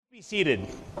Be seated.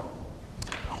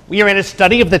 We are in a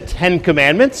study of the Ten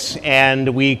Commandments, and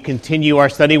we continue our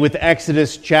study with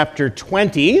Exodus chapter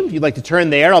 20. If you'd like to turn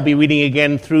there, I'll be reading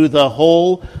again through the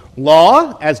whole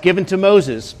law as given to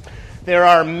Moses. There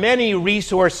are many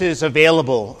resources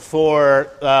available for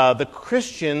the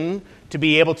Christian to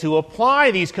be able to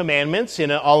apply these commandments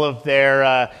in all of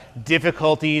their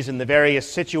difficulties and the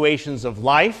various situations of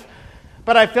life.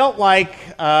 But I felt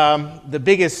like the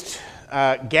biggest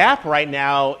gap right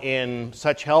now in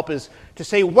such help is to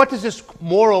say, what does this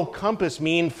moral compass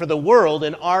mean for the world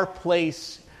and our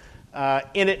place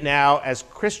in it now as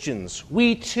Christians?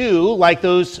 We too, like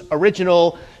those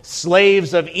original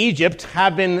slaves of Egypt,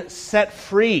 have been set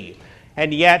free,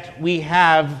 and yet we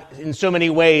have, in so many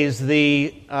ways,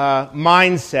 the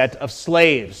mindset of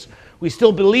slaves. We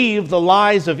still believe the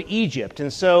lies of Egypt,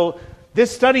 and so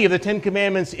this study of the Ten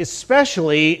Commandments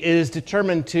especially is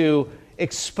determined to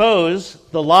expose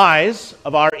the lies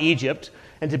of our Egypt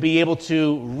and to be able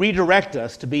to redirect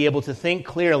us, to be able to think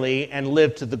clearly and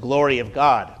live to the glory of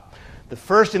God. The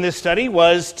first in this study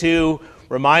was to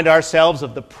remind ourselves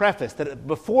of the preface, that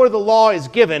before the law is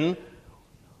given,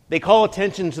 they call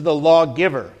attention to the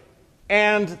lawgiver.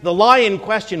 And the lie in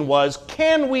question was,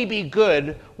 can we be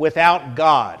good without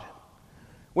God?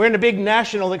 We're in a big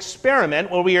national experiment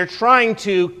where we are trying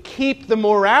to keep the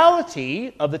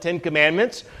morality of the Ten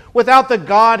Commandments without the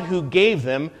God who gave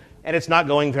them, and it's not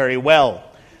going very well.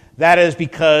 That is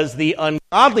because the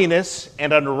ungodliness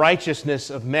and unrighteousness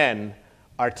of men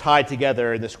are tied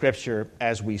together in the Scripture,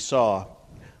 as we saw.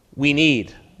 We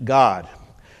need God.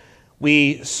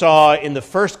 We saw in the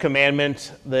first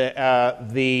commandment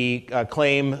the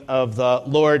claim of the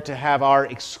Lord to have our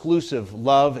exclusive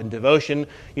love and devotion.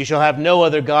 You shall have no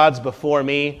other gods before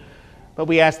me. But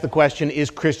we ask the question,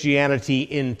 is Christianity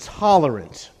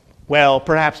intolerant? Well,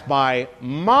 perhaps by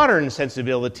modern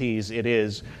sensibilities it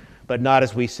is, but not,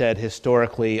 as we said,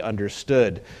 historically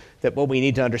understood. That what we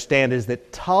need to understand is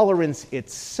that tolerance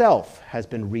itself has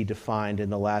been redefined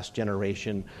in the last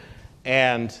generation,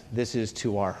 and this is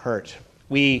to our hurt.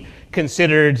 We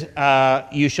considered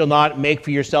you shall not make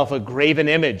for yourself a graven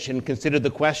image, and considered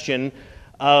the question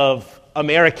of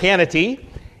Americanity.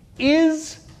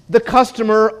 Is the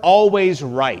customer always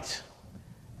right?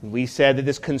 We said that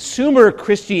this consumer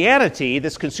Christianity,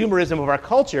 this consumerism of our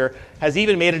culture, has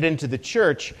even made it into the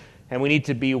church, and we need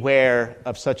to beware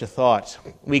of such a thought.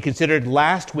 We considered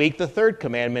last week the third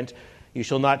commandment, you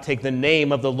shall not take the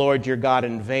name of the Lord your God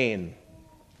in vain.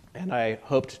 And I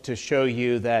hoped to show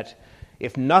you that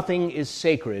if nothing is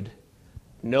sacred,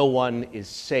 no one is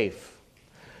safe.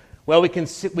 Well, we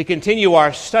continue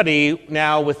our study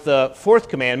now with the fourth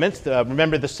commandment.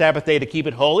 Remember the Sabbath day to keep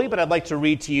it holy, but I'd like to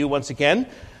read to you once again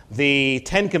the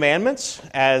Ten Commandments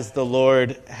as the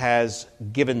Lord has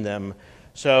given them.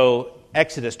 So,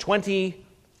 Exodus 20,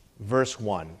 verse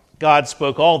 1. God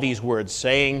spoke all these words,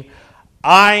 saying,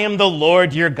 I am the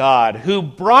Lord your God, who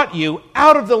brought you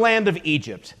out of the land of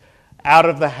Egypt, out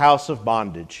of the house of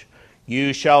bondage.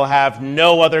 You shall have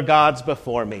no other gods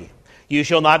before me. You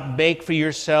shall not make for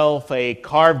yourself a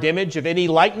carved image of any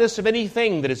likeness of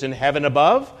anything that is in heaven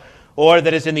above, or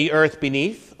that is in the earth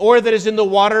beneath, or that is in the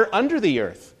water under the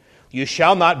earth. You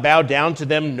shall not bow down to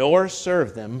them nor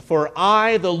serve them, for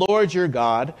I, the Lord your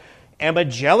God, am a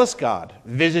jealous God,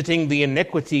 visiting the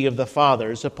iniquity of the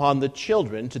fathers upon the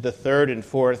children to the third and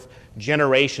fourth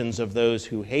generations of those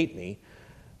who hate me,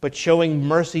 but showing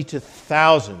mercy to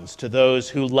thousands to those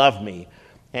who love me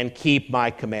and keep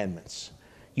my commandments.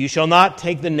 You shall not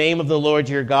take the name of the Lord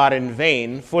your God in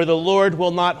vain, for the Lord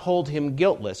will not hold him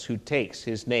guiltless who takes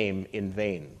his name in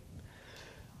vain.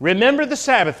 Remember the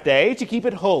Sabbath day to keep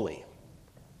it holy.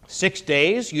 6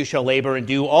 days you shall labor and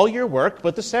do all your work,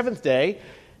 but the seventh day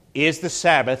is the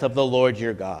Sabbath of the Lord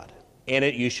your God. In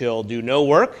it you shall do no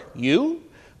work, you,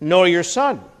 nor your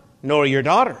son, nor your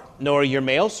daughter, nor your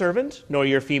male servant, nor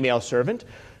your female servant,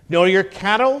 nor your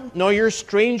cattle, nor your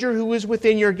stranger who is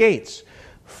within your gates.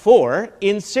 For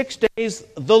in 6 days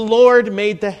the Lord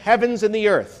made the heavens and the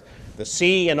earth, the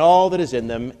sea and all that is in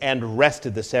them, and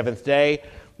rested the seventh day.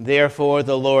 Therefore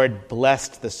the Lord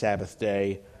blessed the Sabbath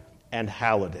day and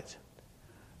hallowed it.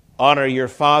 Honor your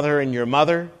father and your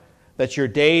mother, that your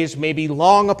days may be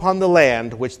long upon the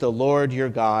land which the Lord your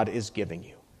God is giving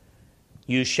you.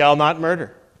 You shall not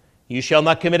murder. You shall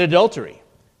not commit adultery.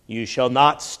 You shall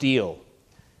not steal.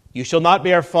 You shall not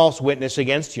bear false witness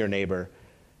against your neighbor.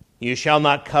 You shall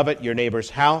not covet your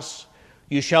neighbor's house.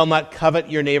 You shall not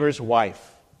covet your neighbor's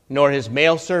wife, nor his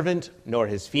male servant, nor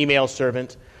his female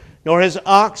servant, nor his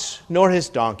ox, nor his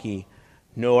donkey,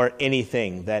 nor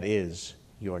anything that is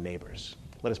your neighbor's.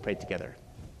 Let us pray together.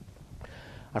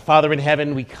 Our Father in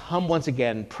heaven, we come once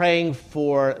again praying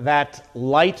for that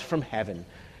light from heaven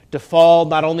to fall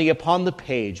not only upon the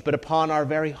page, but upon our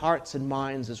very hearts and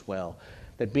minds as well,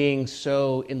 that being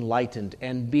so enlightened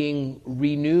and being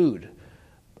renewed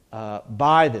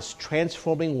by this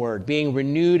transforming word, being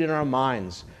renewed in our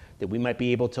minds, that we might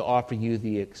be able to offer you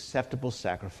the acceptable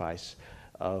sacrifice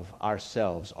of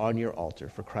ourselves on your altar.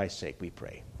 For Christ's sake, we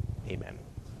pray. Amen.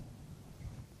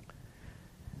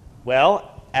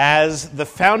 Well, as the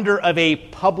founder of a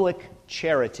public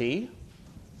charity,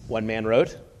 one man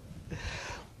wrote,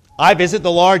 I visit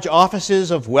the large offices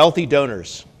of wealthy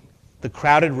donors, the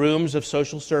crowded rooms of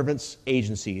social service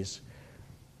agencies,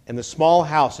 and the small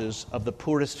houses of the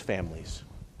poorest families.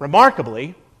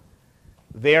 Remarkably,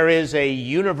 there is a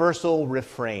universal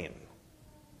refrain.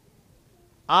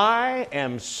 I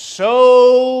am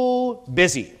so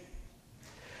busy.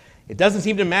 It doesn't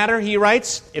seem to matter, he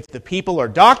writes, if the people are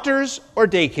doctors or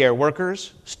daycare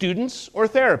workers, students or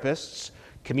therapists,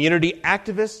 community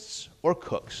activists or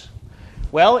cooks.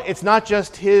 Well, it's not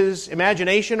just his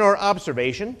imagination or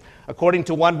observation. According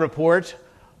to one report,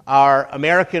 our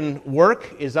American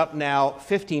work is up now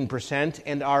 15%,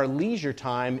 and our leisure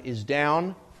time is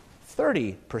down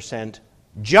 30%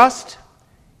 just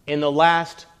in the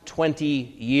last 20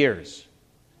 years.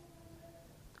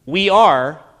 We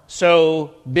are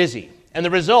so busy. And the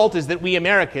result is that we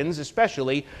Americans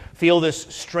especially feel this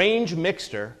strange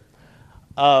mixture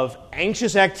of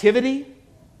anxious activity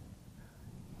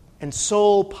and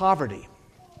soul poverty.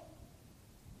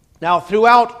 Now,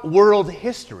 throughout world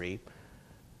history,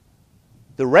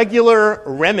 the regular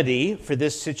remedy for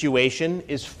this situation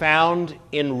is found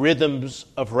in rhythms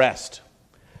of rest.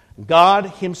 God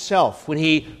himself, when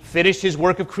he finished his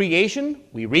work of creation,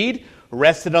 we read,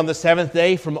 rested on the seventh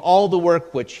day from all the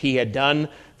work which he had done.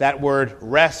 That word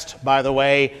rest, by the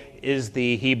way, is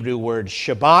the Hebrew word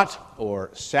Shabbat, or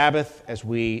Sabbath, as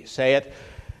we say it,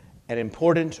 an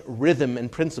important rhythm and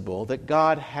principle that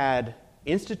God had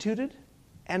instituted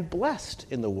and blessed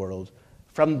in the world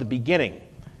from the beginning.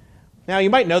 Now, you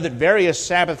might know that various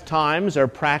Sabbath times are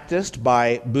practiced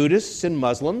by Buddhists and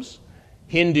Muslims,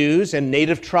 Hindus and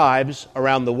native tribes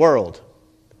around the world,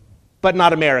 but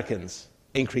not Americans,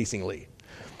 increasingly.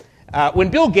 When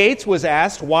Bill Gates was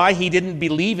asked why he didn't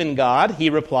believe in God, he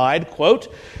replied,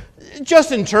 quote,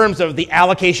 just in terms of the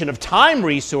allocation of time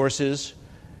resources,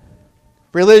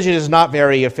 religion is not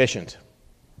very efficient.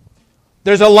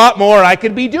 There's a lot more I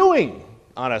could be doing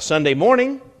on a Sunday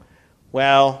morning.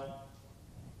 Well,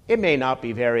 it may not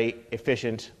be very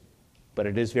efficient, but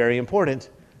it is very important,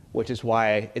 which is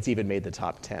why it's even made the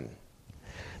top 10.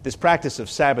 This practice of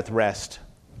Sabbath rest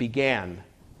began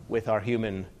with our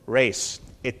human race.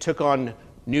 It took on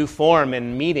new form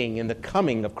and meaning in the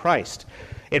coming of Christ.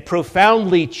 It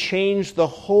profoundly changed the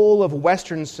whole of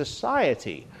Western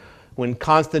society when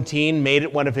Constantine made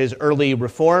it one of his early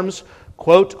reforms,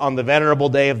 quote, on the venerable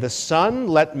day of the sun,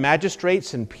 let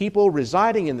magistrates and people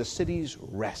residing in the cities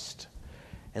rest,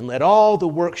 and let all the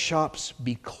workshops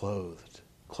be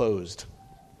closed.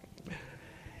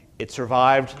 It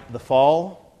survived the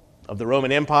fall of the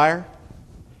Roman Empire.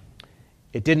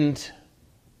 It didn't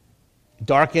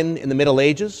darken in the Middle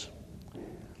Ages.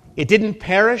 It didn't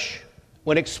perish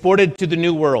when exported to the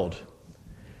New World.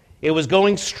 It was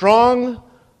going strong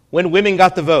when women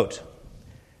got the vote.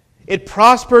 It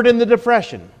prospered in the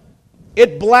Depression.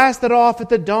 It blasted off at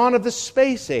the dawn of the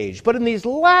space age. But in these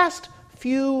last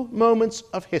few moments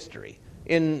of history,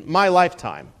 in my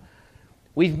lifetime,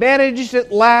 we've managed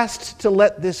at last to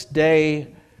let this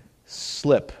day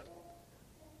slip.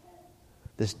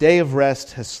 This day of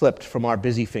rest has slipped from our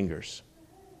busy fingers.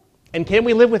 And can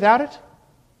we live without it?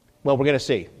 Well, we're going to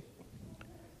see.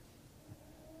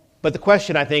 But the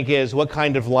question, I think, is what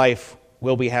kind of life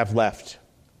will we have left?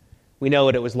 We know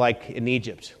what it was like in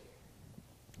Egypt.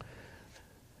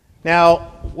 Now,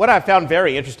 what I found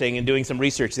very interesting in doing some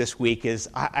research this week is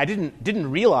I didn't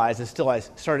realize until I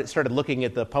started looking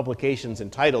at the publications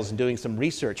and titles and doing some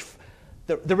research.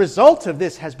 The result of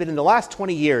this has been, in the last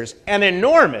 20 years, an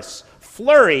enormous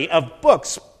flurry of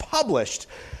books published.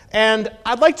 And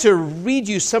I'd like to read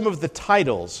you some of the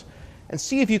titles and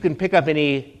see if you can pick up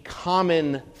any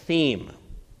common theme.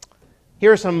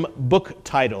 Here are some book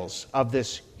titles of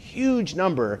this huge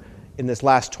number in this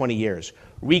last 20 years.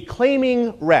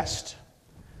 Reclaiming Rest,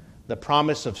 the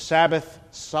Promise of Sabbath,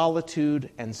 Solitude,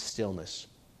 and Stillness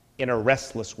in a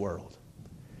Restless World.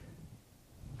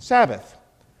 Sabbath,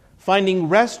 Finding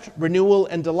Rest, Renewal,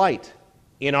 and Delight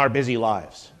in Our Busy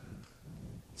Lives.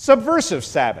 Subversive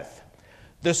Sabbath,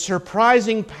 the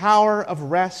surprising power of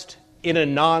rest in a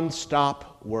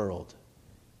non-stop world.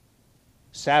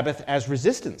 Sabbath as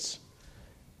Resistance,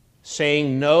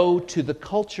 saying no to the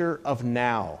culture of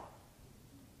now.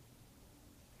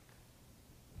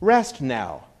 Rest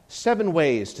now. 7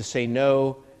 ways to say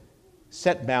no,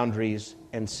 set boundaries,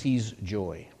 and seize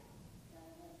joy.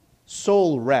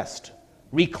 Soul rest.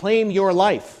 Reclaim your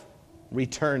life.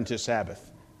 Return to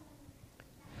Sabbath.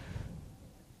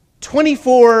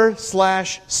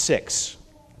 24/6,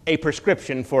 a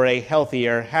prescription for a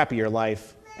healthier, happier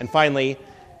life. And finally,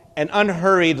 an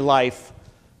unhurried life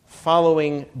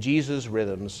following Jesus'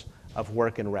 rhythms of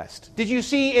work and rest. Did you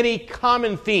see any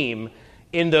common theme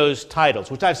in those titles,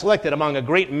 which I've selected among a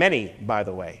great many, by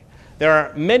the way? There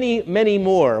are many, many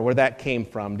more where that came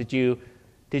from. Did you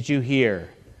hear?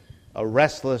 A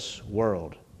restless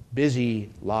world,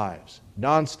 busy lives,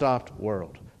 non-stop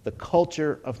world, the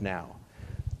culture of now.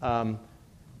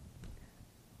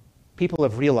 People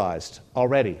have realized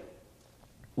already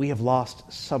we have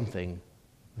lost something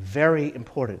very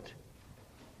important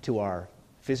to our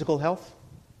physical health,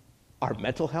 our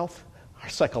mental health, our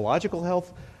psychological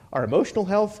health, our emotional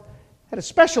health, and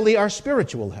especially our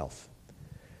spiritual health.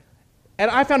 And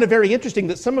I found it very interesting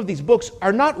that some of these books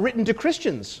are not written to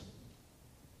Christians.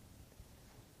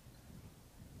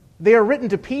 They are written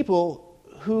to people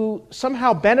who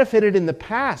somehow benefited in the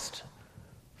past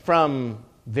from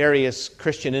various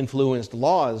Christian-influenced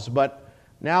laws, but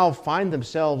now find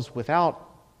themselves without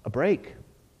a break,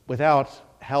 without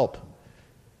help,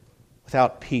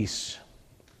 without peace.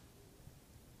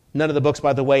 None of the books,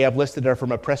 by the way, I've listed are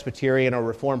from a Presbyterian or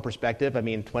Reformed perspective. I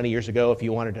mean, 20 years ago, if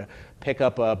you wanted to pick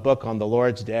up a book on the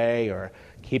Lord's Day or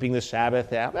keeping the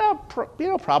Sabbath,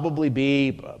 probably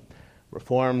be a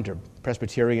Reformed or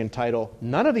Presbyterian title.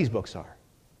 None of these books are.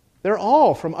 They're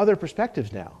all from other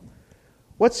perspectives now.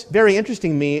 What's very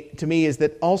interesting to me is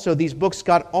that also these books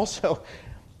got also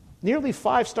nearly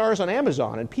 5 stars on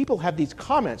Amazon, and people have these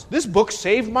comments. This book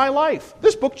saved my life.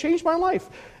 This book changed my life.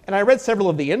 And I read several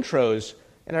of the intros,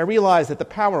 and I realized that the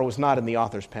power was not in the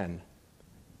author's pen.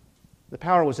 The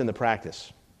power was in the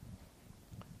practice.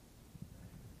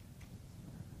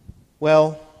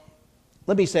 Well,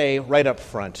 let me say right up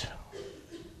front,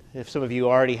 if some of you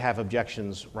already have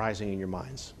objections rising in your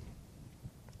minds,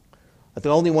 that the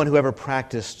only one who ever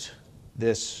practiced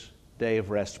this day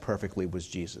of rest perfectly was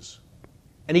Jesus.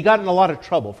 And he got in a lot of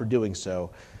trouble for doing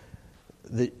so.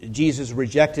 Jesus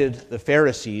rejected the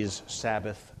Pharisees'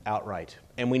 Sabbath outright,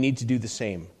 and we need to do the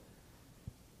same.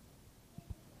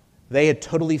 They had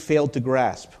totally failed to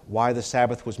grasp why the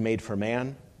Sabbath was made for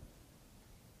man,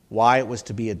 why it was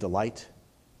to be a delight.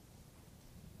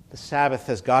 The Sabbath,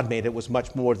 as God made it, was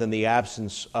much more than the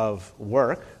absence of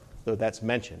work, though that's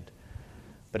mentioned.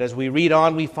 But as we read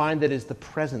on, we find that it is the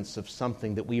presence of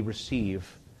something that we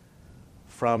receive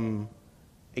from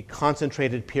a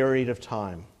concentrated period of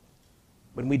time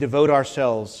when we devote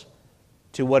ourselves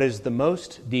to what is the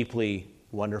most deeply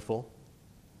wonderful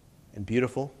and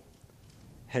beautiful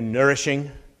and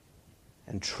nourishing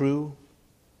and true,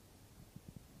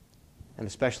 and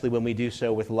especially when we do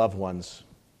so with loved ones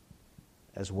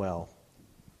as well.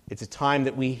 It's a time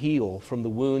that we heal from the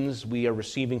wounds we are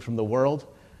receiving from the world.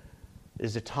 It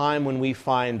is a time when we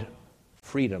find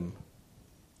freedom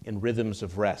in rhythms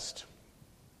of rest.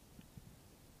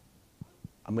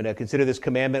 I'm going to consider this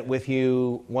commandment with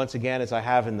you once again as I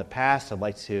have in the past. I'd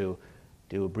like to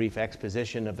do a brief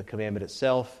exposition of the commandment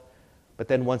itself, but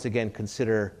then once again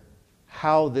consider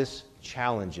how this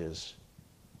challenges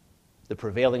the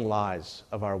prevailing lies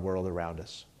of our world around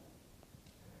us.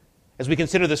 As we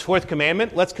consider this 4th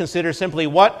commandment, let's consider simply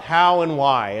what, how, and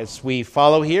why. As we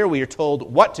follow here, we are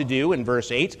told what to do in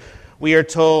verse 8. We are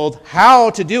told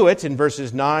how to do it in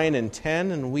verses 9 and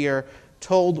 10, and we are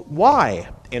told why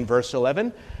in verse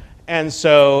 11. And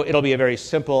so it'll be a very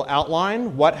simple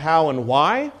outline, what, how, and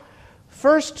why.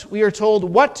 First, we are told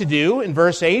what to do in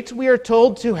verse 8. We are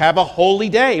told to have a holy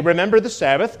day. Remember the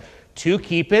Sabbath, to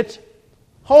keep it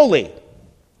holy.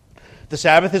 The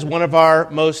Sabbath is one of our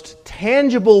most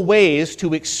tangible ways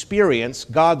to experience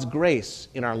God's grace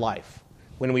in our life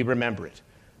when we remember it,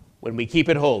 when we keep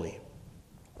it holy,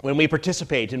 when we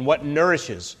participate in what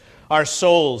nourishes our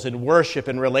souls in worship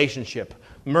and relationship,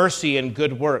 mercy and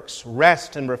good works,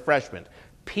 rest and refreshment,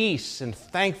 peace and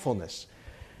thankfulness.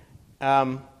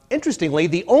 Interestingly,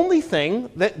 the only thing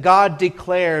that God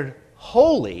declared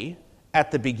holy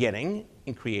at the beginning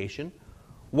in creation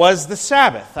was the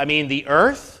Sabbath. I mean, the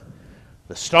earth,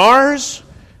 the stars,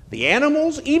 the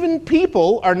animals, even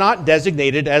people are not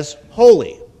designated as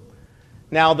holy.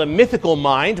 Now, the mythical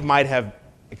mind might have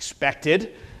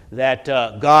expected that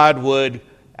God would,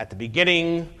 at the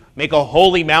beginning, make a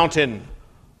holy mountain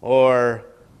or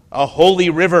a holy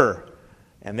river,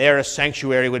 and there a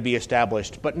sanctuary would be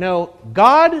established. But no,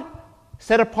 God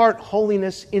set apart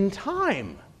holiness in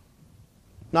time,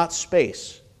 not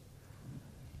space.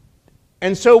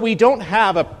 And so we don't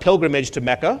have a pilgrimage to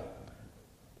Mecca,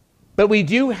 but we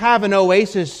do have an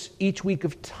oasis each week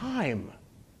of time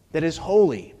that is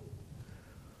holy.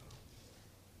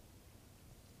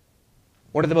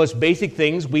 One of the most basic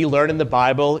things we learn in the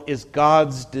Bible is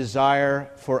God's desire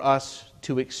for us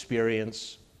to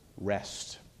experience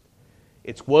rest.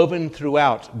 It's woven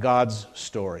throughout God's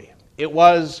story. It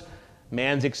was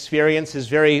man's experience his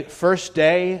very first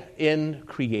day in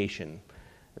creation.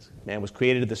 Man was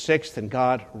created the sixth, and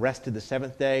God rested the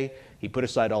seventh day. He put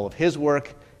aside all of his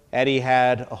work, and he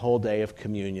had a whole day of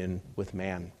communion with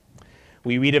man.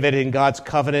 We read of it in God's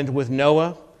covenant with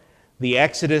Noah, the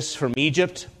exodus from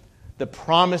Egypt, the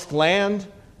promised land,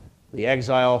 the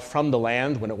exile from the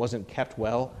land when it wasn't kept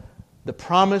well, the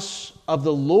promise of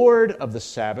the Lord of the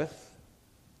Sabbath,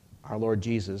 our Lord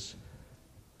Jesus,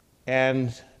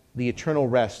 and the eternal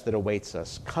rest that awaits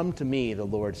us. Come to me, the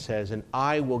Lord says, and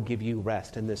I will give you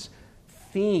rest. And this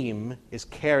theme is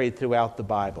carried throughout the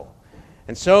Bible.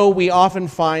 And so we often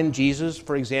find Jesus,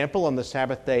 for example, on the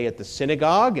Sabbath day at the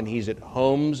synagogue, and he's at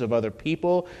homes of other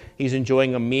people. He's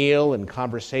enjoying a meal and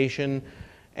conversation,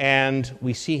 and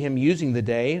we see him using the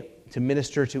day to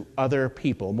minister to other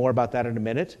people. More about that in a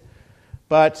minute.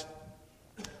 But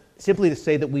simply to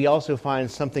say that we also find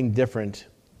something different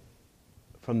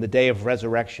from the day of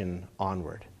resurrection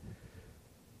onward.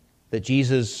 That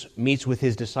Jesus meets with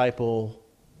his disciples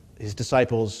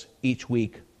each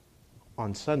week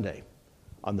on Sunday,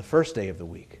 on the first day of the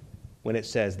week, when it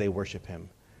says they worship him.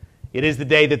 It is the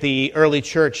day that the early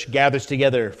church gathers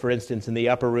together, for instance, in the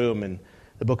upper room in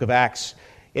the book of Acts.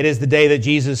 It is the day that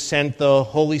Jesus sent the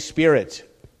Holy Spirit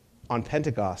on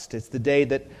Pentecost. It's the day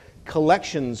that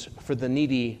collections for the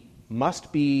needy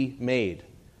must be made.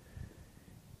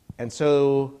 And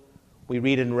so we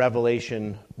read in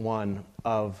Revelation 1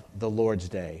 of the Lord's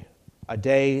Day, a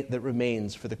day that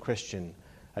remains for the Christian,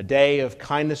 a day of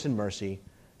kindness and mercy,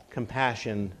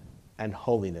 compassion and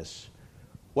holiness.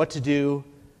 What to do?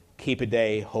 Keep a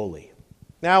day holy.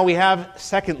 Now we have,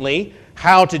 secondly,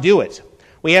 how to do it.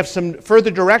 We have some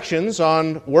further directions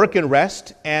on work and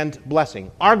rest and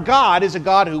blessing. Our God is a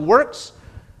God who works.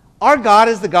 Our God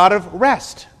is the God of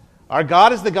rest. Our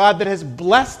God is the God that has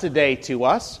blessed today to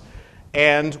us.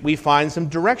 And we find some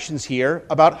directions here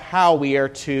about how we are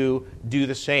to do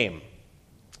the same.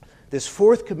 This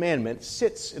fourth commandment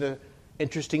sits in an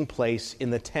interesting place in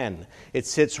the 10. It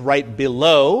sits right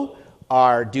below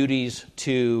our duties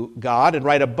to God and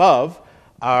right above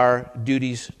our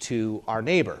duties to our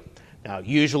neighbor. Now,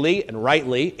 usually and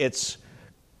rightly, it's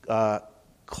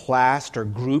classed or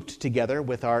grouped together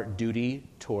with our duty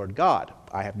toward God.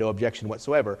 I have no objection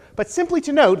whatsoever. But simply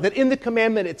to note that in the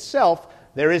commandment itself,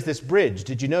 there is this bridge.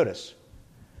 Did you notice?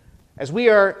 As we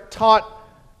are taught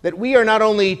that we are not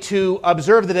only to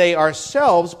observe the day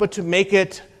ourselves, but to make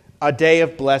it a day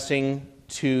of blessing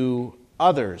to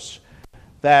others.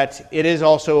 That it is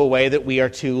also a way that we are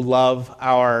to love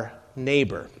our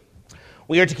neighbor.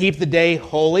 We are to keep the day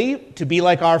holy, to be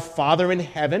like our Father in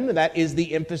heaven. That is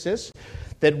the emphasis,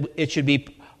 that it should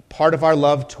be part of our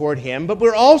love toward him. But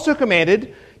we're also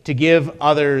commanded to give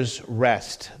others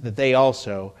rest, that they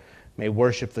also may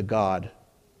worship the God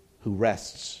who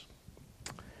rests.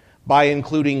 By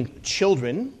including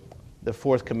children, the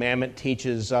fourth commandment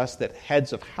teaches us that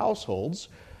heads of households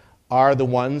are the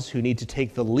ones who need to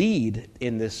take the lead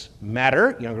in this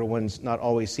matter. Younger ones not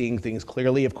always seeing things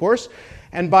clearly, of course.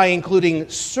 And by including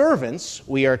servants,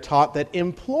 we are taught that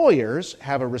employers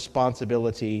have a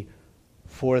responsibility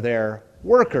for their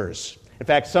workers. In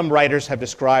fact, some writers have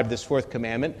described this fourth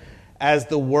commandment as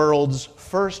the world's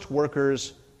first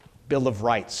workers' Bill of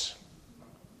Rights.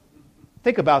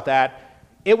 Think about that.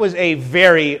 It was a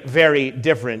very, very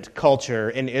different culture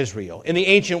in Israel. In the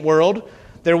ancient world,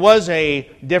 there was a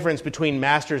difference between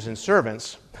masters and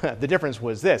servants. The difference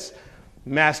was this.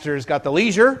 Masters got the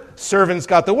leisure, servants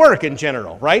got the work in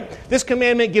general, right? This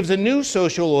commandment gives a new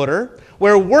social order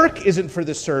where work isn't for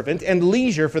the servant and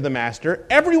leisure for the master.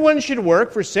 Everyone should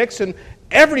work for 6 and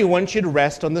everyone should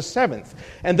rest on the 7th.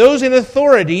 And those in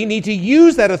authority need to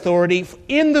use that authority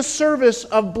in the service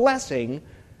of blessing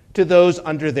to those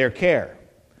under their care.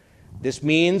 This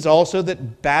means also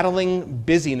that battling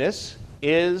busyness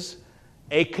is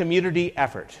a community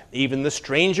effort. Even the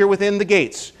stranger within the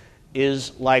gates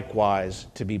is likewise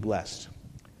to be blessed.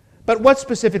 But what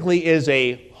specifically is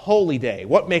a holy day?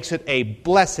 What makes it a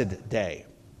blessed day?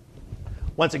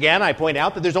 Once again, I point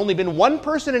out that there's only been one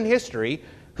person in history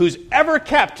who's ever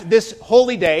kept this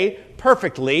holy day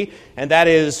perfectly, and that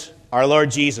is our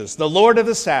Lord Jesus, the Lord of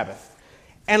the Sabbath.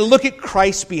 and look at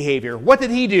Christ's behavior. What did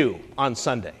he do on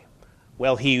Sunday?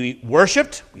 Well, he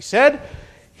worshiped, we said.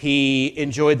 He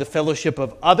enjoyed the fellowship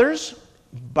of others.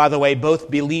 By the way, both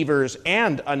believers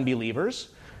and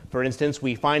unbelievers. For instance,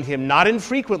 we find him not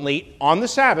infrequently on the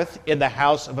Sabbath in the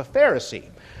house of a Pharisee.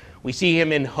 We see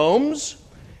him in homes,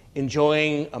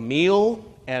 enjoying a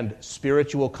meal and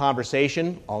spiritual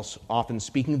conversation, also often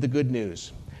speaking the good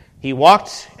news. He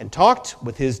walked and talked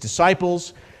with his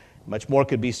disciples. Much more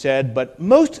could be said, but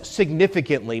most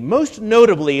significantly, most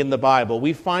notably in the Bible,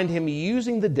 we find him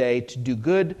using the day to do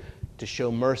good, to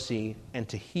show mercy, and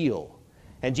to heal.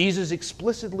 And Jesus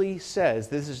explicitly says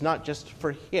this is not just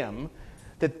for him,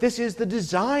 that this is the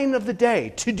design of the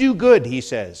day, to do good, he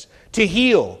says, to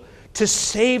heal, to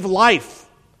save life.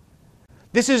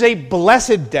 This is a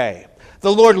blessed day.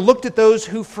 The Lord looked at those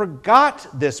who forgot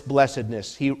this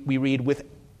blessedness, we read, with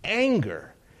anger.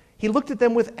 He looked at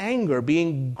them with anger,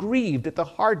 being grieved at the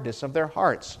hardness of their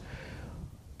hearts.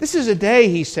 This is a day,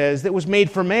 he says, that was made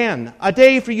for man, a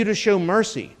day for you to show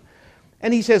mercy.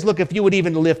 And he says, look, if you would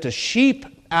even lift a sheep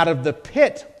out of the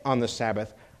pit on the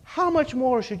Sabbath, how much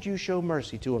more should you show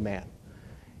mercy to a man?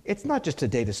 It's not just a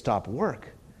day to stop work.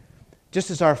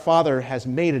 Just as our Father has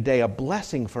made a day a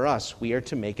blessing for us, we are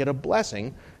to make it a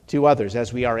blessing to others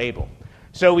as we are able.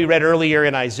 So we read earlier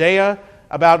in Isaiah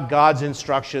about God's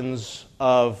instructions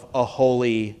of a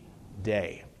holy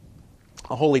day.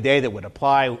 A holy day that would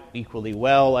apply equally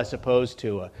well, I suppose,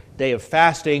 to a day of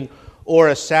fasting or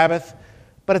a Sabbath.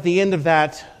 But at the end of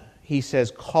that, he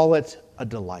says, call it a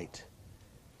delight.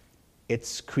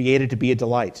 It's created to be a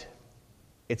delight.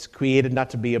 It's created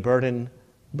not to be a burden,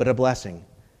 but a blessing.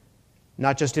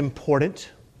 Not just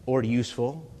important or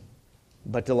useful,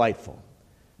 but delightful.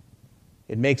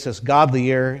 It makes us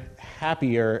godlier,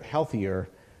 happier, healthier,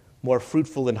 more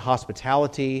fruitful in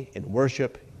hospitality, in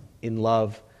worship, in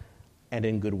love, and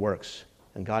in good works.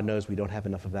 And God knows we don't have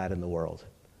enough of that in the world.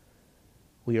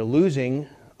 We are losing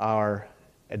our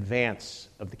advance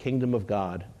of the kingdom of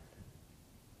God,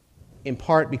 in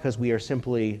part because we are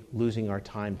simply losing our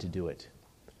time to do it.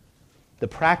 The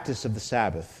practice of the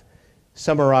Sabbath,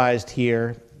 summarized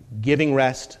here, giving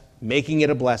rest, making it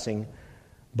a blessing,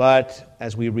 but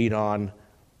as we read on,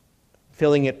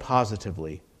 filling it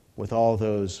positively with all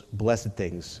those blessed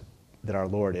things that our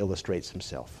Lord illustrates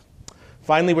himself.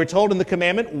 Finally, we're told in the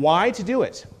commandment why to do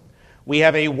it. We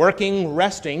have a working,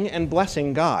 resting, and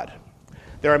blessing God.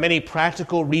 There are many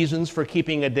practical reasons for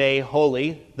keeping a day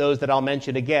holy, those that I'll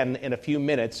mention again in a few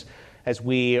minutes as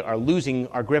we are losing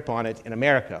our grip on it in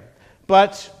America.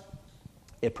 But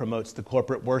it promotes the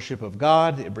corporate worship of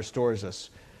God. It restores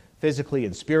us physically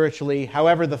and spiritually.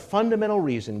 However, the fundamental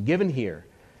reason given here,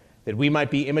 that we might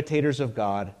be imitators of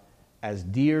God as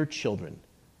dear children.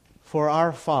 For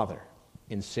our Father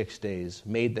in 6 days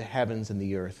made the heavens and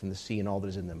the earth and the sea and all that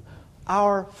is in them.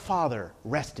 Our Father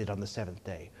rested on the seventh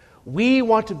day. We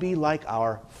want to be like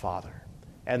our Father.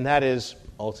 And that is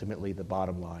ultimately the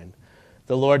bottom line.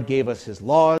 The Lord gave us his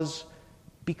laws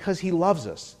because he loves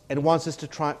us and wants us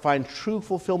to find true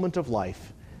fulfillment of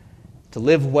life, to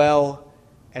live well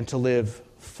and to live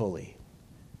fully.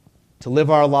 To live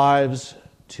our lives,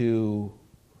 to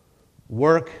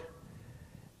work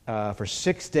for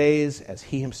 6 days as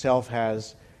he himself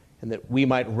has, and that we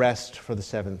might rest for the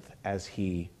seventh as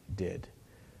he did.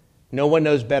 No one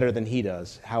knows better than he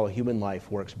does how a human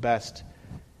life works best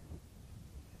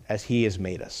as he has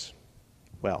made us.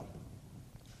 Well,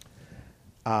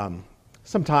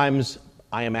 sometimes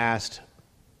I am asked,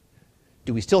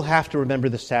 do we still have to remember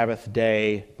the Sabbath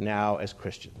day now as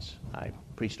Christians? I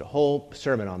preached a whole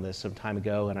sermon on this some time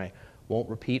ago, and I won't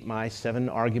repeat my 7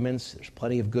 arguments. There's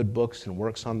plenty of good books and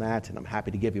works on that, and I'm happy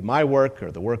to give you my work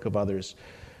or the work of others.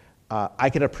 I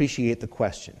can appreciate the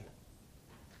question.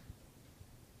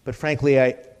 But frankly,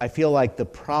 I feel like the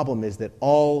problem is that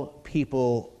all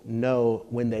people know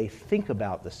when they think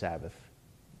about the Sabbath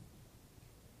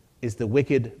is the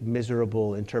wicked,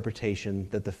 miserable interpretation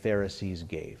that the Pharisees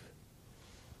gave.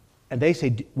 And they say,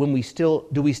 do we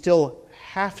still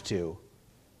have to?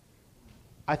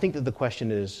 I think that the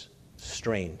question is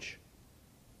strange.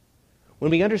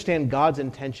 When we understand God's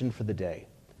intention for the day,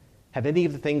 have any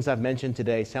of the things I've mentioned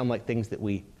today sound like things that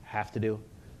we have to do?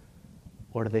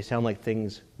 Or do they sound like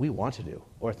things we want to do,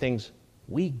 or things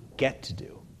we get to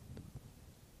do?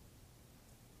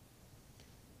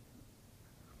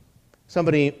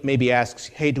 Somebody maybe asks,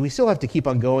 hey, do we still have to keep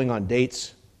on going on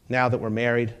dates now that we're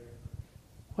married?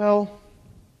 Well,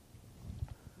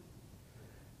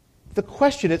 the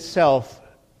question itself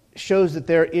shows that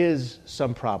there is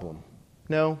some problem.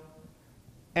 No?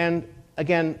 And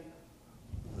again,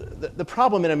 the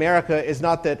problem in America is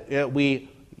not that we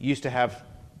used to have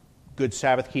good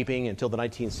Sabbath keeping until the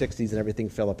 1960s and everything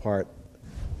fell apart.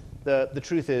 The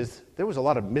truth is, there was a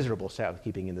lot of miserable Sabbath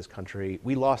keeping in this country.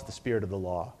 We lost the spirit of the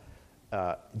law,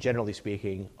 generally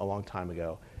speaking, a long time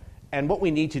ago. And what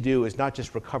we need to do is not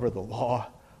just recover the law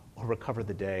or recover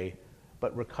the day,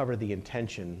 but recover the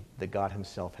intention that God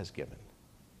himself has given.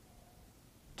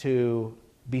 To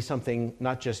be something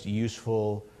not just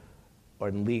useful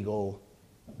or legal,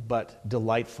 but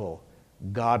delightful,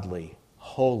 godly,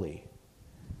 holy.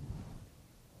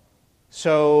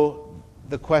 So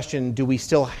the question, do we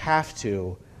still have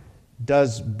to,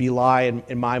 does belie,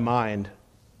 in my mind,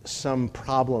 some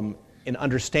problem in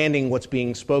understanding what's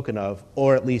being spoken of,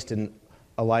 or at least in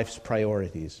a life's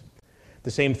priorities.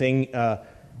 The same thing,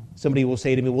 somebody will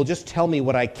say to me, well, just tell me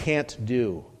what I can't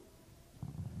do.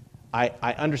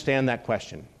 I understand that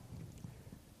question.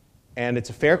 And it's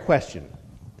a fair question.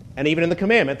 And even in the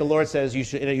commandment, the Lord says,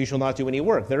 you shall not do any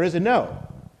work. There is a no.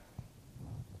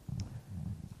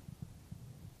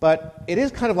 But it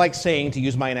is kind of like saying, to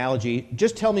use my analogy,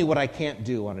 just tell me what I can't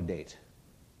do on a date.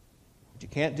 What you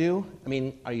can't do? I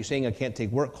mean, are you saying I can't take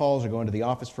work calls or go into the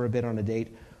office for a bit on a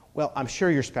date? Well, I'm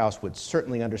sure your spouse would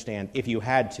certainly understand if you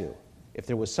had to, if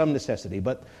there was some necessity.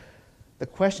 But the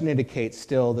question indicates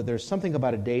still that there's something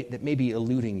about a date that may be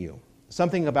eluding you,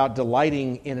 something about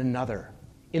delighting in another,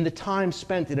 in the time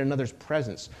spent in another's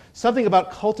presence, something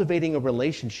about cultivating a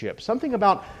relationship, something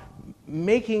about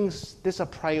making this a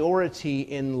priority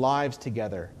in lives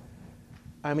together.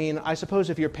 I mean, I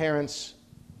suppose if your parents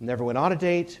never went on a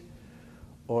date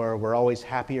or were always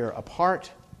happier apart,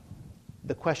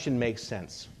 the question makes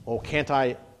sense. Oh, can't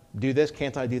I do this?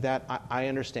 Can't I do that? I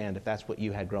understand if that's what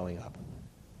you had growing up.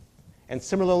 And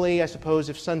similarly, I suppose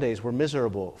if Sundays were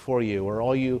miserable for you, or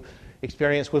all you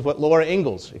experienced was what Laura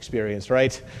Ingalls experienced,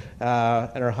 right?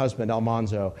 And her husband,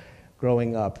 Almanzo,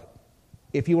 growing up.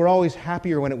 If you were always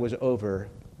happier when it was over,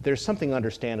 there's something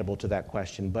understandable to that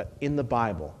question. But in the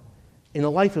Bible, in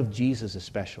the life of Jesus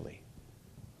especially,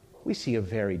 we see a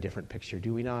very different picture,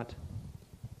 do we not?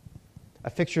 A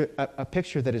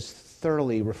picture that is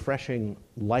thoroughly refreshing,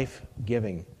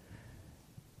 life-giving.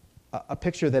 A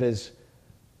picture that is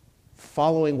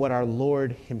following what our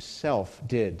Lord himself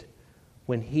did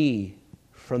when he,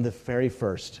 from the very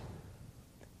first,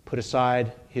 put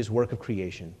aside his work of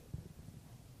creation,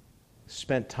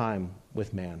 spent time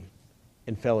with man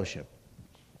in fellowship,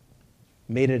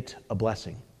 made it a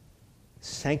blessing,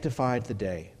 sanctified the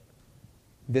day.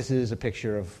 This is a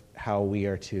picture of how we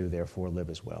are to, therefore, live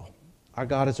as well. Our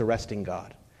God is a resting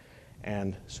God,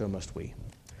 and so must we.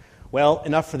 Well,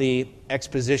 enough for the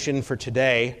exposition for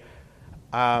today.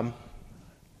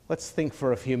 Let's think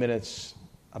for a few minutes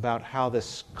about how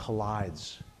this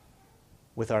collides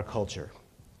with our culture.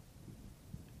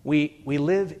 We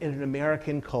live in an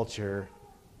American culture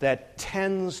that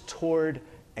tends toward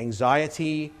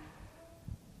anxiety,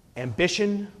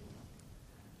 ambition,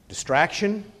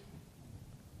 distraction,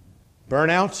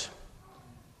 burnout,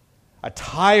 a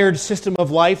tired system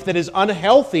of life that is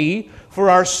unhealthy for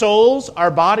our souls,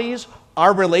 our bodies,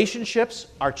 our relationships,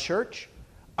 our church,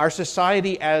 our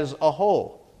society as a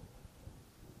whole.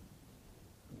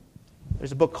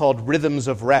 There's a book called Rhythms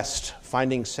of Rest,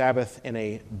 Finding Sabbath in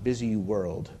a Busy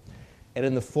World. And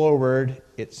in the foreword,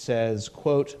 it says,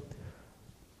 quote,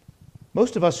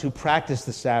 most of us who practice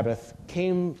the Sabbath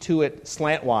came to it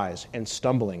slantwise and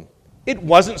stumbling. It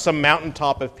wasn't some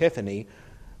mountaintop epiphany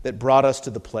that brought us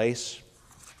to the place.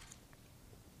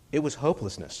 It was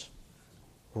hopelessness,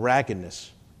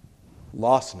 raggedness,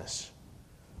 lostness.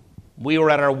 We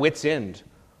were at our wits' end.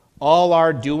 All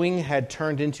our doing had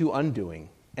turned into undoing.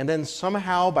 And then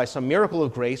somehow, by some miracle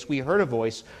of grace, we heard a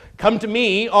voice, come to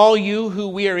me, all you who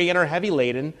weary and are heavy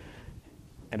laden,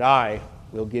 and I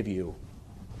will give you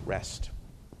rest.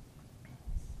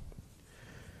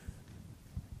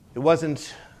 It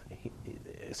wasn't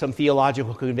some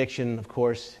theological conviction, of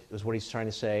course, is what he's trying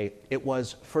to say. It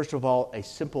was, first of all, a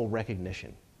simple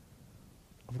recognition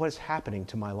of what is happening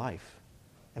to my life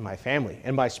and my family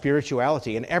and my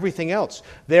spirituality and everything else.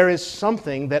 There is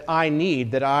something that I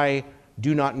need that I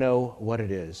do not know what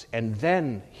it is. And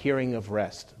then hearing of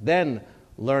rest, then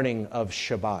learning of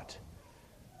Shabbat,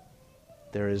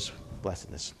 there is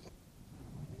blessedness.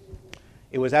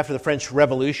 It was after the French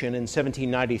Revolution in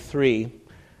 1793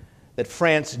 that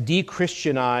France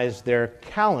de-Christianized their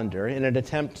calendar in an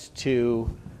attempt to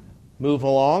move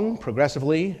along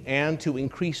progressively and to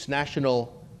increase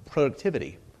national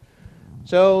productivity.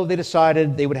 So they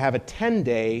decided they would have a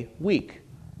 10-day week,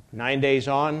 9 days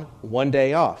on, 1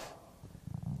 day off.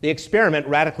 The experiment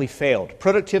radically failed.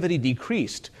 Productivity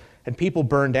decreased, and people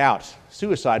burned out.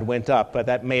 Suicide went up, but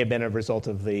that may have been a result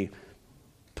of the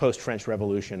post-French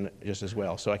Revolution just as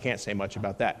well, so I can't say much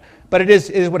about that. But it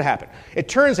is what happened. It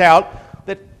turns out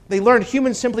that they learned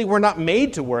humans simply were not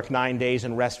made to work 9 days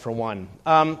and rest for one.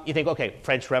 You think, okay,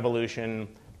 French Revolution,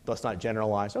 let's not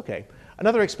generalize. Okay.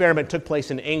 Another experiment took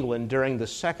place in England during the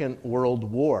Second World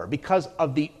War because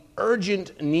of the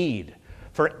urgent need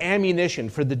for ammunition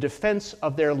for the defense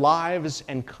of their lives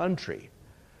and country.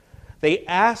 They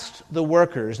asked the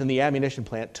workers in the ammunition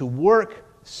plant to work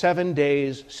 7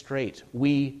 days straight.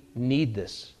 We need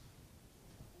this.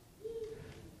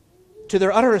 To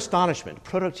their utter astonishment,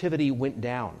 productivity went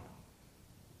down.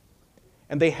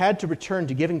 And they had to return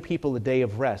to giving people a day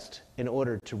of rest in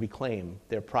order to reclaim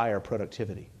their prior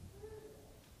productivity.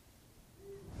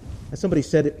 As somebody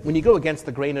said, when you go against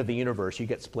the grain of the universe, you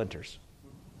get splinters.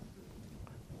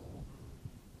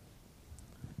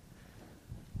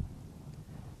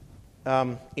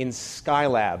 In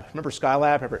Skylab. Remember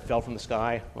Skylab? Remember it fell from the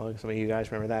sky? Well, some of you guys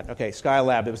remember that? Okay,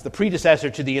 Skylab. It was the predecessor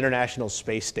to the International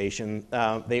Space Station.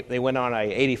 They went on an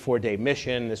 84-day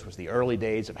mission. This was the early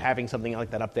days of having something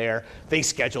like that up there. They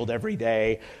scheduled every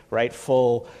day, right,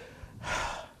 full.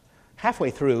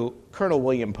 Halfway through, Colonel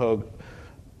William Pogue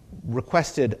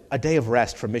requested a day of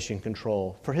rest from Mission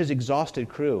Control for his exhausted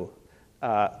crew.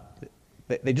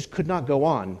 They just could not go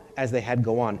on as they had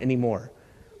go on anymore.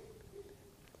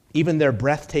 Even their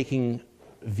breathtaking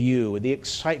view, the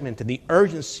excitement and the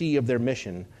urgency of their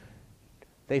mission,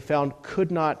 they found could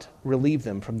not relieve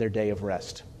them from their day of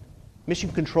rest.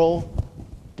 Mission Control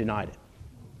denied it.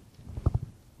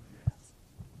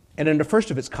 And in the first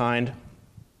of its kind,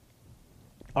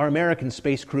 our American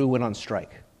space crew went on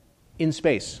strike in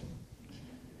space.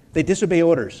 They disobeyed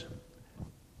orders.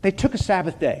 They took a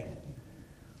Sabbath day.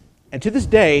 And to this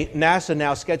day, NASA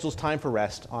now schedules time for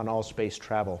rest on all space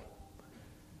travel.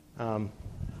 One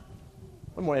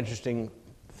more interesting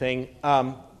thing.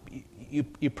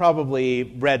 You probably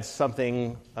read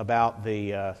something about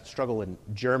the struggle in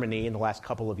Germany in the last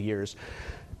couple of years.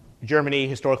 Germany,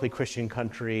 historically Christian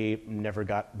country, never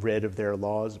got rid of their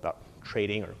laws about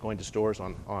trading or going to stores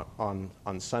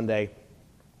on Sunday.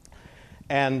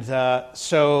 And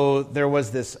so there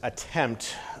was this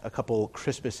attempt a couple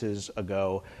Christmases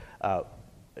ago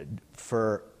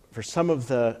for some of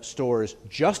the stores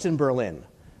just in Berlin,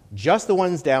 just the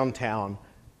ones downtown,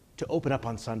 to open up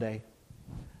on Sunday.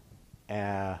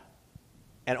 And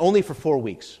only for 4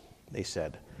 weeks, they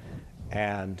said.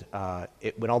 And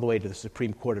it went all the way to the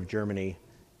Supreme Court of Germany,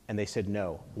 and they said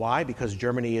no. Why? Because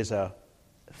Germany is a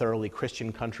thoroughly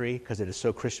Christian country, because it is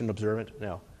so Christian observant?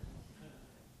 No.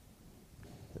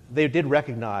 They did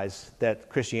recognize that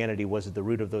Christianity was at the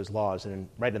root of those laws, and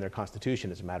right in their constitution,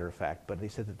 as a matter of fact. But they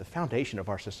said that the foundation of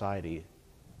our society,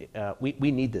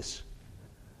 we need this.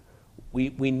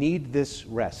 We need this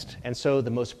rest. And so the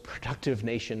most productive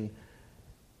nation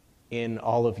in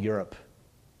all of Europe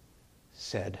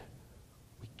said,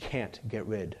 we can't get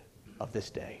rid of this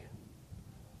day.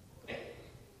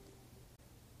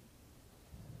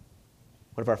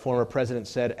 One of our former presidents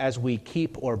said, as we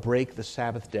keep or break the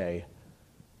Sabbath day,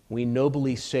 we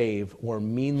nobly save or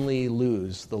meanly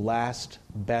lose the last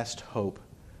best hope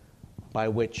by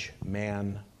which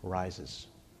man rises.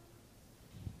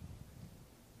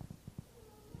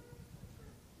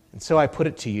 And so I put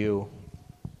it to you,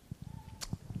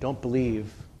 don't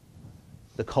believe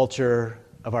the culture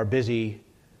of our busy,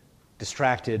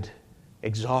 distracted,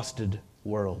 exhausted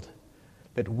world.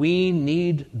 That we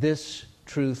need this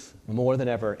truth more than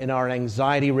ever in our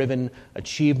anxiety-riven,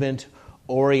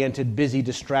 achievement-oriented, busy,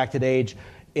 distracted age.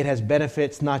 It has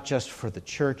benefits not just for the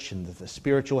church and the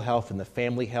spiritual health and the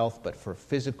family health, but for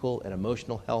physical and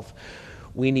emotional health.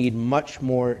 We need much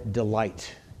more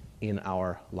delight in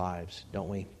our lives, don't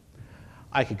we?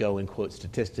 I could go and quote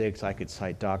statistics. I could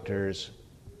cite doctors.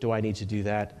 Do I need to do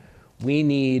that? We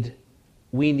need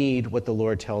what the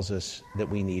Lord tells us that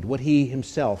we need, what He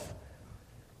Himself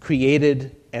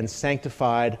created and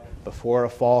sanctified before a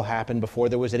fall happened, before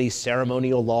there was any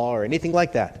ceremonial law or anything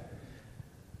like that.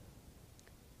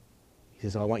 He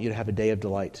says, I want you to have a day of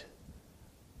delight,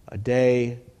 a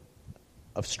day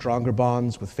of stronger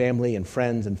bonds with family and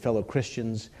friends and fellow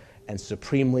Christians, and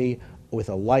supremely with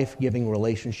a life-giving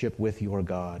relationship with your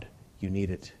God. You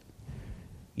need it.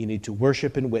 You need to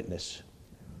worship and witness.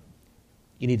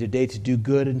 You need a day to do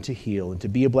good and to heal and to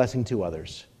be a blessing to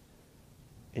others.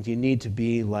 And you need to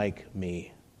be like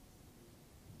me.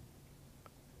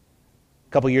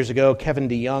 A couple years ago, Kevin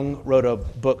DeYoung wrote a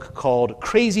book called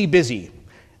Crazy Busy,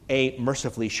 a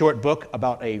mercifully short book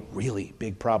about a really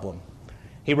big problem.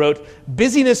 He wrote,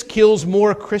 busyness kills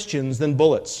more Christians than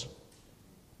bullets.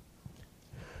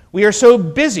 We are so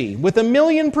busy with a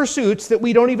million pursuits that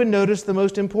we don't even notice the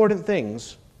most important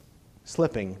things.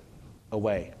 slipping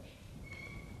away.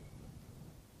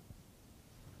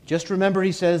 Just remember,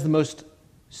 he says, the most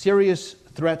serious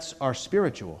threats are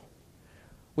spiritual.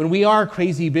 When we are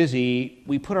crazy busy,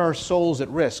 we put our souls at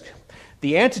risk.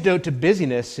 The antidote to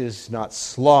busyness is not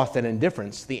sloth and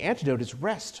indifference. The antidote is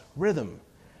rest, rhythm,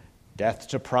 death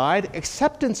to pride,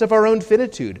 acceptance of our own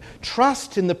finitude,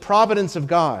 trust in the providence of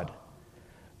God.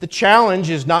 The challenge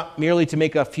is not merely to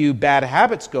make a few bad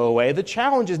habits go away. The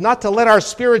challenge is not to let our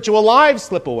spiritual lives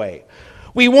slip away.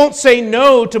 We won't say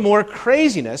no to more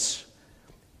craziness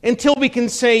until we can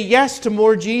say yes to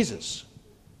more Jesus.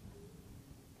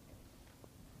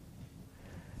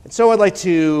 And so I'd like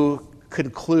to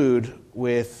conclude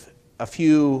with a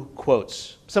few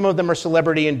quotes. Some of them are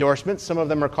celebrity endorsements, some of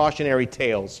them are cautionary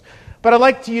tales. But I'd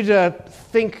like you to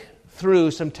think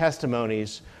through some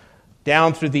testimonies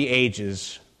down through the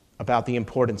ages about the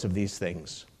importance of these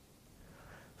things.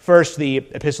 First, the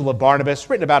Epistle of Barnabas,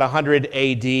 written about 100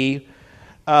 A.D.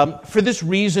 For this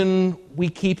reason, we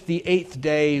keep the 8th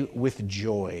day with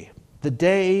joy, the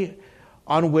day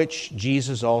on which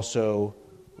Jesus also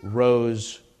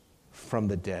rose from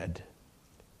the dead.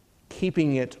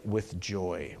 Keeping it with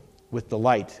joy. With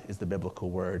delight is the biblical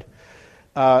word.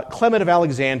 Clement of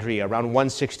Alexandria, around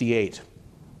 168.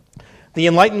 The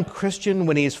enlightened Christian,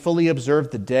 when he has fully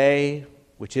observed the day,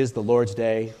 which is the Lord's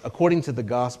day, according to the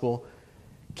gospel,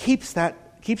 keeps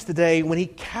the day when he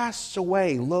casts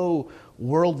away low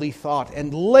worldly thought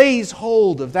and lays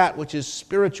hold of that which is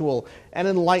spiritual and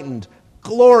enlightened,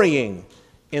 glorying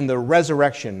in the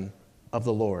resurrection of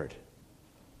the Lord.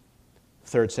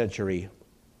 3rd century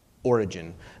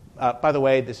Origen. By the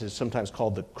way, this is sometimes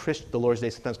called the Lord's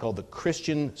Day, sometimes called the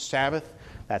Christian Sabbath.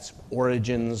 That's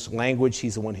Origen's language.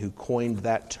 He's the one who coined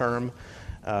that term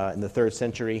in the 3rd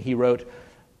century. He wrote,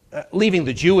 leaving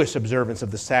the Jewish observance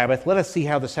of the Sabbath, let us see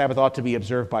how the Sabbath ought to be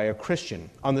observed by a Christian.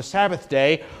 On the Sabbath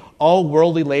day, all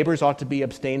worldly labors ought to be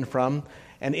abstained from,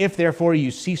 and if therefore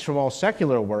you cease from all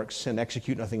secular works and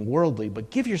execute nothing worldly,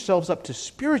 but give yourselves up to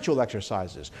spiritual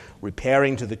exercises,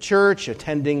 repairing to the church,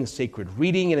 attending sacred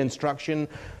reading and instruction,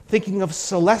 thinking of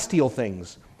celestial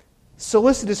things,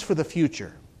 solicitous for the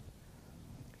future,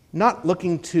 not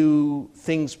looking to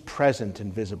things present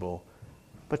and visible,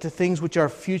 but to things which are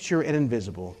future and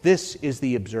invisible. This is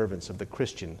the observance of the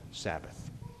Christian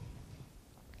Sabbath.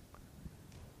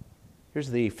 Here's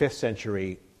the 5th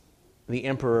century, the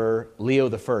Emperor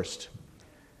Leo I.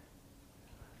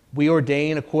 We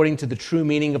ordain, according to the true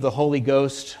meaning of the Holy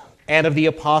Ghost and of the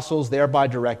apostles thereby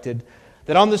directed,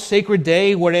 that on the sacred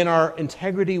day wherein our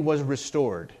integrity was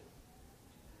restored,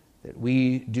 that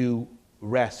we do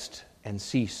rest and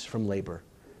cease from labor,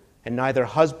 and neither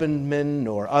husbandmen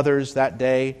nor others that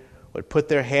day would put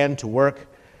their hand to work,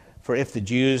 for if the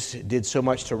Jews did so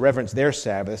much to reverence their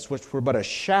Sabbaths, which were but a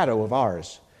shadow of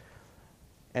ours,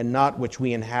 and not which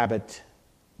we inhabit,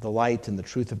 the light and the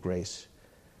truth of grace,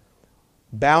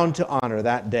 bound to honor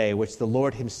that day which the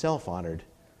Lord himself honored,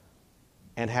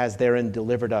 and has therein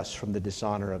delivered us from the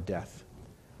dishonor of death.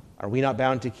 Are we not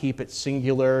bound to keep it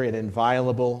singular and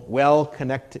inviolable, well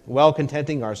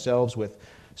contenting ourselves with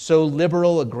so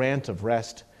liberal a grant of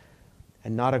rest,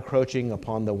 and not encroaching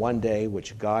upon the one day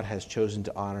which God has chosen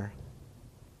to honor?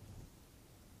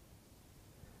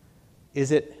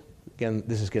 Is it, again,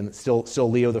 this is still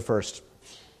Leo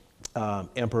I,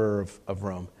 Emperor of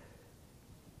Rome,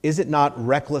 is it not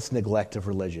reckless neglect of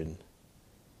religion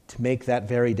to make that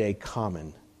very day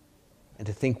common and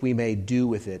to think we may do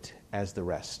with it as the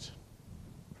rest?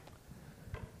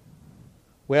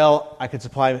 Well, I could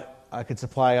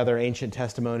supply other ancient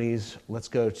testimonies. Let's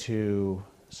go to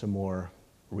some more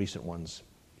recent ones.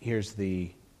 Here's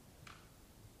the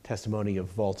testimony of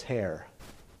Voltaire,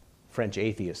 French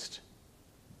atheist,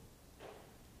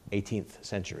 18th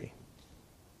century.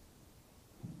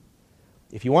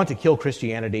 If you want to kill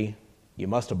Christianity, you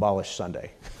must abolish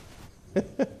Sunday.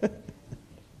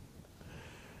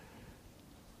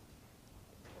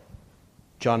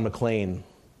 John McLean,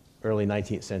 early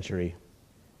 19th century.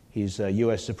 He's a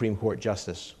U.S. Supreme Court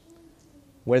Justice.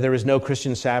 Where there is no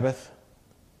Christian Sabbath,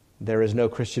 there is no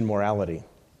Christian morality.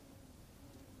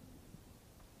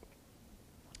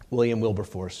 William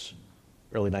Wilberforce,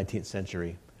 early 19th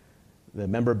century. The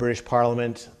member of British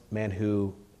Parliament, man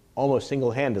who almost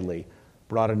single-handedly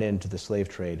brought an end to the slave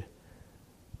trade.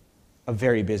 A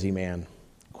very busy man.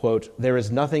 Quote, "There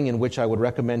is nothing in which I would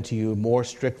recommend to you more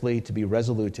strictly to be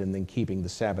resolute in than keeping the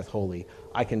Sabbath holy.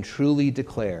 I can truly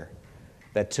declare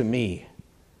that to me,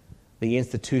 the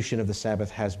institution of the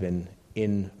Sabbath has been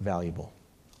invaluable."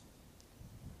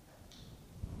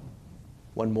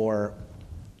 One more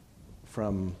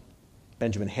from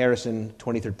Benjamin Harrison,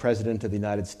 23rd President of the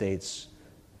United States.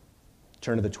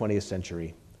 turn of the 20th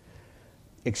century.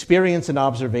 Experience and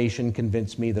observation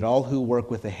convince me that all who work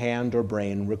with the hand or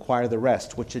brain require the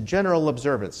rest which a general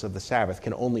observance of the Sabbath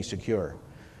can only secure.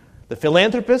 The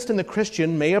philanthropist and the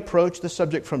Christian may approach the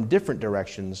subject from different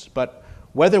directions, but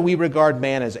whether we regard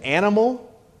man as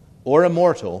animal or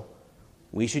immortal,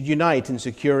 we should unite in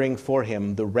securing for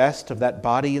him the rest of that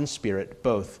body and spirit,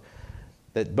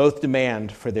 that both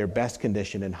demand for their best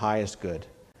condition and highest good.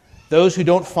 Those who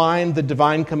don't find the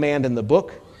divine command in the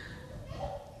book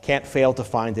can't fail to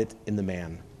find it in the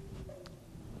man.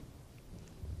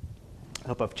 I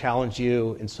hope I've challenged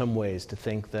you in some ways to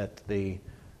think that the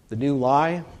new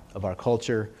lie of our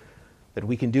culture, that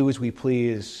we can do as we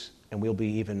please and we'll be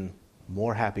even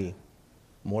more happy,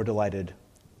 more delighted,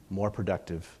 more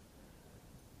productive,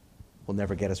 will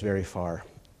never get us very far.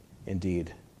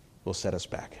 Indeed, will set us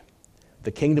back.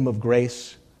 The kingdom of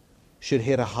grace should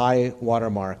hit a high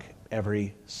watermark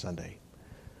every Sunday.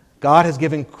 God has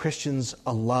given Christians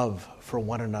a love for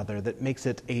one another that makes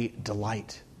it a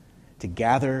delight to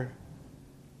gather,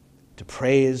 to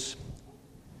praise,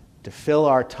 to fill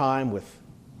our time with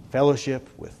fellowship,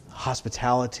 with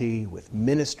hospitality, with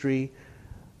ministry,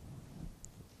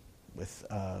 with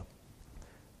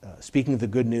speaking the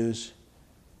good news.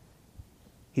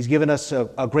 He's given us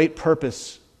a great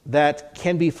purpose that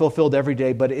can be fulfilled every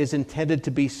day, but is intended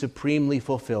to be supremely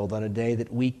fulfilled on a day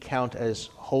that we count as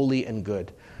holy and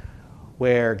good,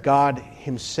 where God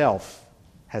himself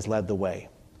has led the way.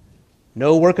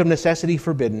 No work of necessity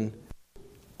forbidden,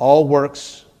 all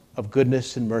works of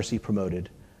goodness and mercy promoted.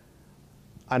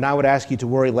 And I would ask you to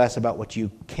worry less about what you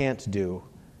can't do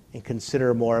and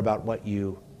consider more about what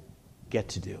you get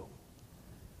to do.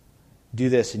 Do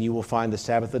this and you will find the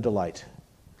Sabbath a delight.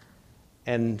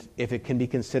 And if it can be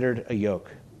considered a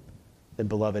yoke, then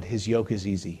beloved, his yoke is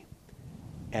easy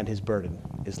and his burden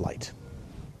is light.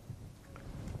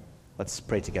 Let's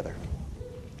pray together.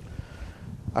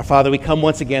 Our Father, we come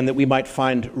once again that we might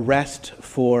find rest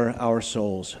for our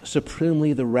souls,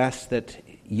 supremely the rest that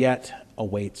yet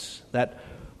awaits, that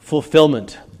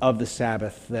fulfillment of the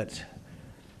Sabbath that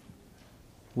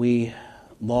we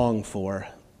long for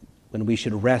when we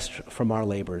should rest from our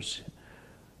labors.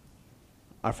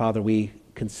 Our Father, we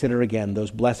consider again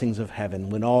those blessings of heaven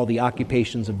when all the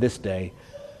occupations of this day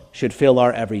should fill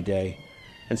our every day.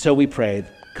 And so we pray,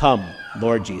 come,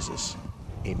 Lord Jesus.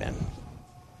 Amen.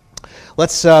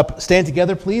 Let's stand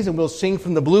together, please, and we'll sing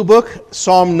from the Blue Book,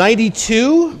 Psalm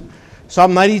 92.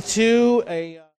 Psalm 92,